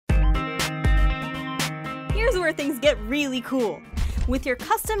here's where things get really cool. With your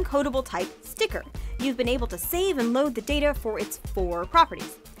custom codable type sticker, you've been able to save and load the data for its 4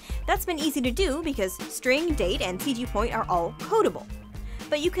 properties. That's been easy to do because string, date, and CGPoint are all codable.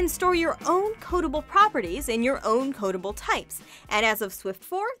 But you can store your own codable properties in your own codable types, and as of Swift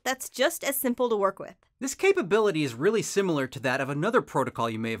 4, that's just as simple to work with. This capability is really similar to that of another protocol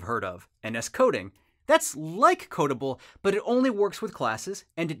you may have heard of, NSCoding. That's like Codable, but it only works with classes,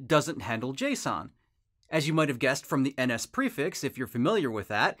 and it doesn't handle JSON. As you might have guessed from the NS prefix, if you're familiar with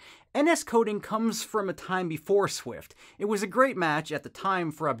that, NSCoding comes from a time before Swift. It was a great match at the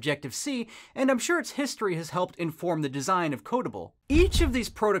time for Objective-C, and I'm sure its history has helped inform the design of Codable. Each of these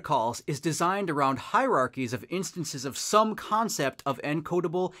protocols is designed around hierarchies of instances of some concept of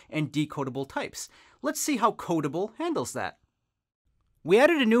encodable and decodable types. Let's see how Codable handles that. We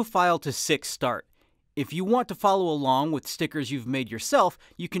added a new file to Xstart. If you want to follow along with stickers you've made yourself,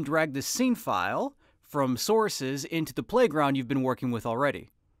 you can drag the scene file from sources into the playground you've been working with already.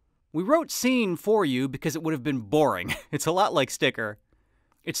 We wrote scene for you because it would have been boring. It's a lot like sticker.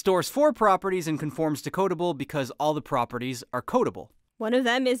 It stores 4 properties and conforms to Codable because all the properties are codable. One of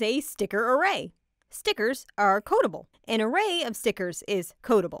them is a sticker array. Stickers are codable. An array of stickers is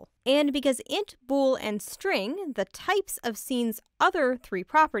codable. And because int, bool, and string, the types of scene's other 3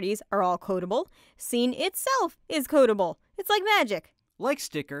 properties, are all codable, scene itself is codable. It's like magic. Like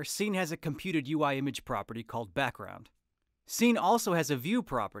sticker, scene has a computed UI image property called background. Scene also has a view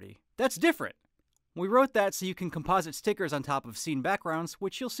property. That's different. We wrote that so you can composite stickers on top of scene backgrounds,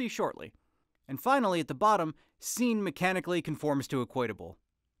 which you'll see shortly. And finally, at the bottom, scene mechanically conforms to equatable.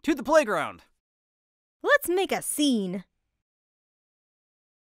 To the playground! Let's make a scene.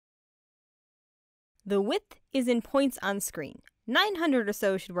 The width is in points on screen. 900 or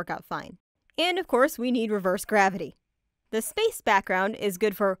so should work out fine. And of course, we need reverse gravity. The space background is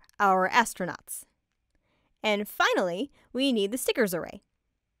good for our astronauts. And finally, we need the stickers array.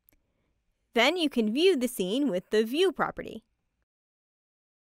 Then you can view the scene with the view property.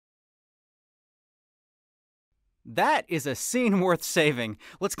 That is a scene worth saving.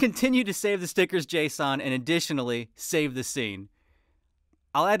 Let's continue to save the stickers JSON and additionally save the scene.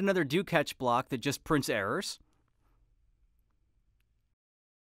 I'll add another do-catch block that just prints errors.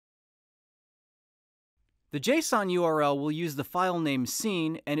 The JSON URL will use the file name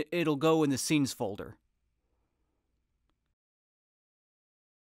scene, and it'll go in the scenes folder.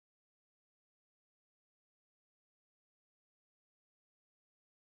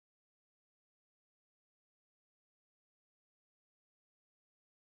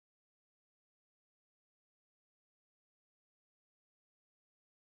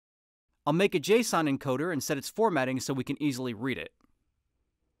 I'll make a JSON encoder and set its formatting so we can easily read it.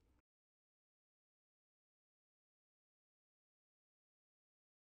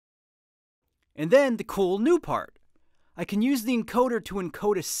 And then the cool new part. I can use the encoder to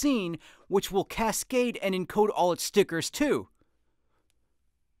encode a scene, which will cascade and encode all its stickers too.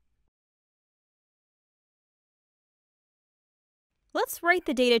 Let's write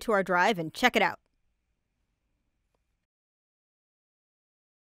the data to our drive and check it out.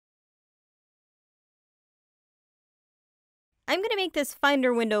 I'm going to make this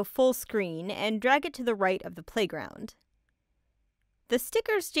Finder window full screen and drag it to the right of the playground. The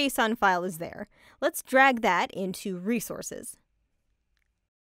stickers JSON file is there. Let's drag that into resources.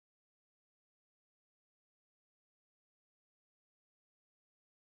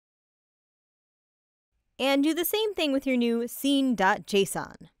 And do the same thing with your new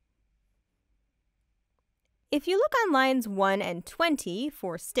scene.json. If you look on lines 1 and 20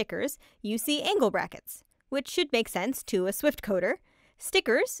 for stickers, you see angle brackets, which should make sense to a Swift coder.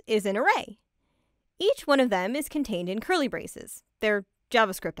 Stickers is an array. Each one of them is contained in curly braces. They're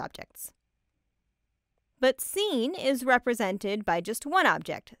JavaScript objects. But scene is represented by just one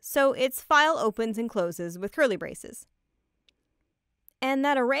object, so its file opens and closes with curly braces. And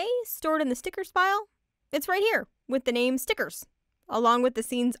that array stored in the stickers file, it's right here with the name stickers, along with the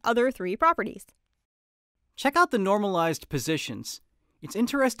scene's other 3 properties. Check out the normalized positions. It's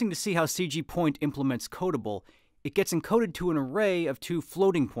interesting to see how CGPoint implements Codable. It gets encoded to an array of 2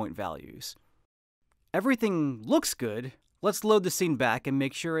 floating point values. Everything looks good. Let's load the scene back and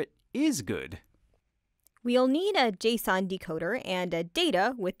make sure it is good. We'll need a JSON decoder and a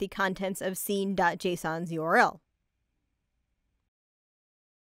data with the contents of scene.json's URL.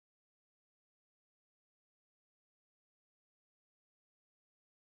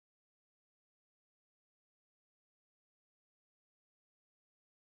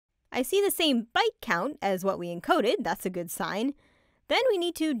 I see the same byte count as what we encoded. That's a good sign. Then we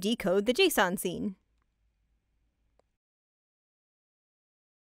need to decode the JSON scene.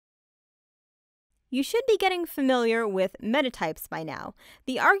 You should be getting familiar with metatypes by now.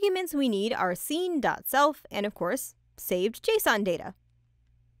 The arguments we need are scene.self and, of course, saved JSON data.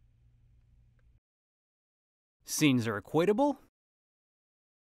 Scenes are equatable.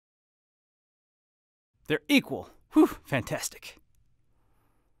 They're equal. Whew, fantastic.